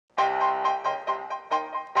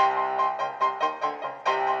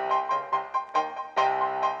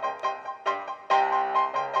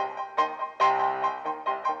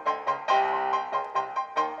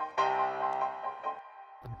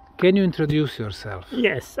Can you introduce yourself?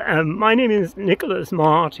 Yes, my name is Nicholas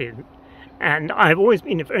Martin, and I've always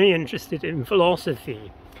been very interested in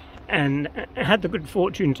philosophy, and had the good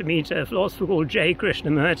fortune to meet a philosopher called J.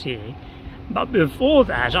 Krishnamurti. But before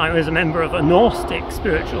that, I was a member of a Gnostic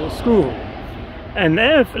spiritual school, and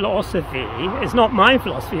their philosophy is not my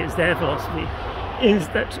philosophy, it's their philosophy, is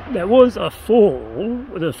that there was a fall,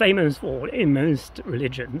 the famous fall in most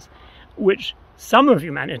religions, which some of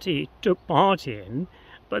humanity took part in,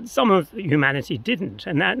 but some of humanity didn't,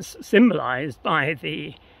 and that's symbolized by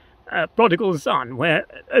the prodigal son, where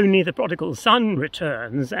only the prodigal son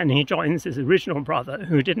returns and he joins his original brother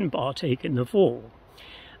who didn't partake in the fall.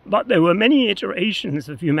 But there were many iterations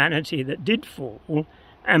of humanity that did fall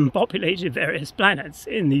and populated various planets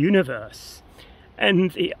in the universe.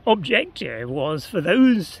 And the objective was for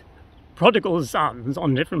those prodigal sons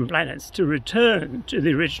on different planets to return to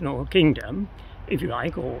the original kingdom, if you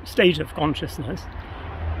like, or state of consciousness.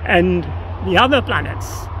 And the other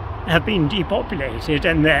planets have been depopulated,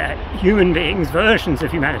 and their human beings, versions of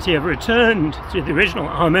humanity, have returned to the original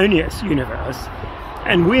harmonious universe.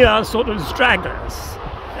 And we are sort of stragglers,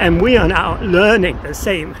 and we are now learning the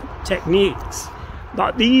same techniques.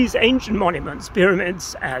 But these ancient monuments,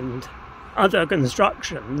 pyramids and other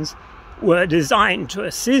constructions, were designed to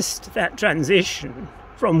assist that transition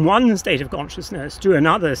from one state of consciousness to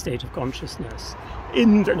another state of consciousness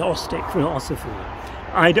in the Gnostic philosophy.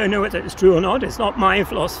 I don't know whether it's true or not, it's not my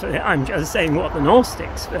philosophy, I'm just saying what the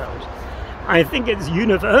Gnostics felt. I think it's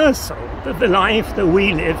universal that the life that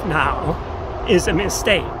we live now is a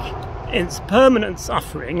mistake. It's permanent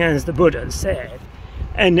suffering, as the Buddha said,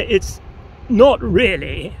 and it's not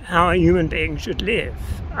really how a human being should live.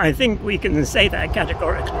 I think we can say that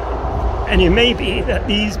categorically. And it may be that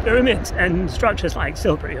these pyramids and structures like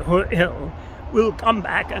Silbury Hill will come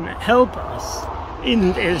back and help us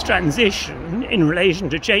in this transition in relation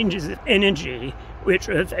to changes of energy which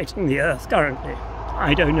are affecting the Earth currently.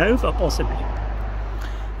 I don't know, but possibly.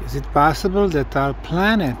 Is it possible that our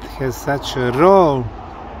planet has such a raw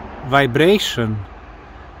vibration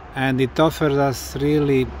and it offers us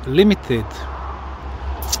really limited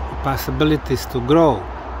possibilities to grow?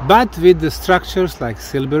 But with the structures like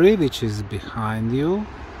Silbury, which is behind you,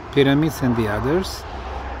 pyramids and the others,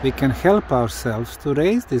 we can help ourselves to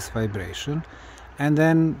raise this vibration and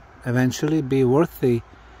then eventually be worthy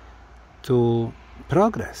to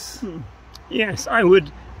progress. Yes, I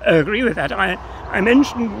would agree with that. I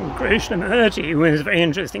mentioned Krishnamurti, who was a very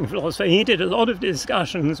interesting philosopher. He did a lot of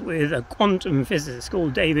discussions with a quantum physicist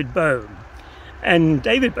called David Bohm. And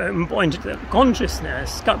David Bohm pointed out, that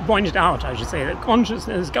consciousness comes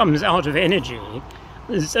out of energy.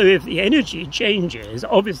 So if the energy changes,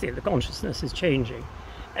 obviously the consciousness is changing.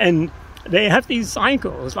 And they have these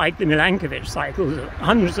cycles, like the Milankovitch cycles, of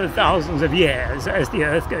hundreds of thousands of years as the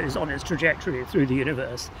Earth goes on its trajectory through the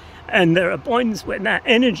universe. And there are points when that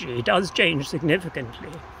energy does change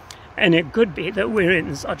significantly. And it could be that we're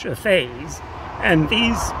in such a phase, and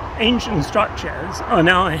these ancient structures are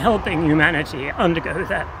now helping humanity undergo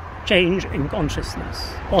that change in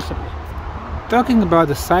consciousness, possibly. Talking about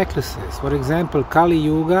the cycluses, for example, Kali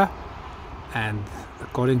Yuga, and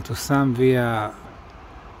according to some, we are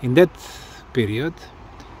in that period,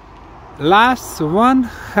 lasts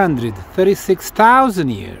 136,000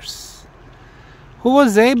 years. Who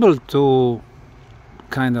was able to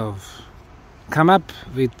kind of come up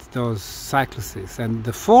with those cycluses? And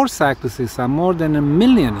the 4 cycluses are more than 1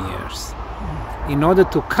 million years. In order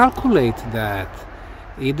to calculate that,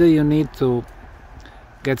 either you need to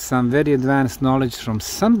get some very advanced knowledge from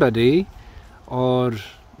somebody, or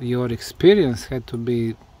your experience had to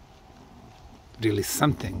be really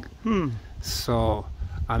something. So,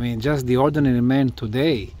 I mean, just the ordinary man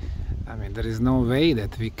today, I mean, there is no way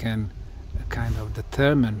that we can kind of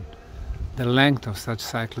determine the length of such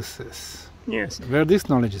cycluses. Yes. Where this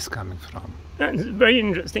knowledge is coming from. That's a very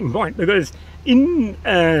interesting point, because in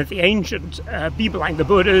the ancient people like the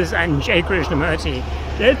Buddhas and J. Krishnamurti,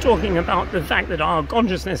 they're talking about the fact that our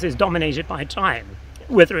consciousness is dominated by time.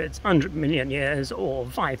 Whether it's 100 million years or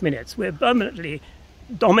 5 minutes, we're permanently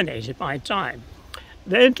dominated by time.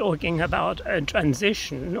 They're talking about a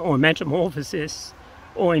transition or metamorphosis,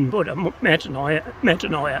 or in Buddha,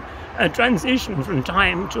 metanoia, a transition from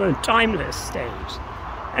time to a timeless state.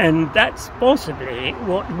 And that's possibly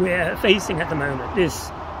what we're facing at the moment, this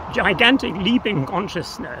gigantic leap in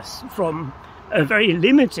consciousness from a very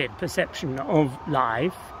limited perception of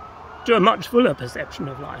life to a much fuller perception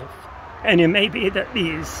of life. And it may be that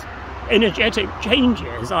these energetic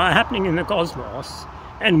changes are happening in the cosmos,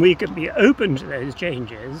 and we can be open to those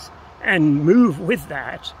changes and move with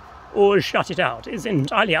that, or shut it out. It's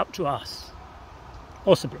entirely up to us.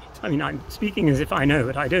 Possibly. I mean, I'm speaking as if I know,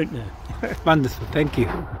 but I don't know. Wonderful, thank you.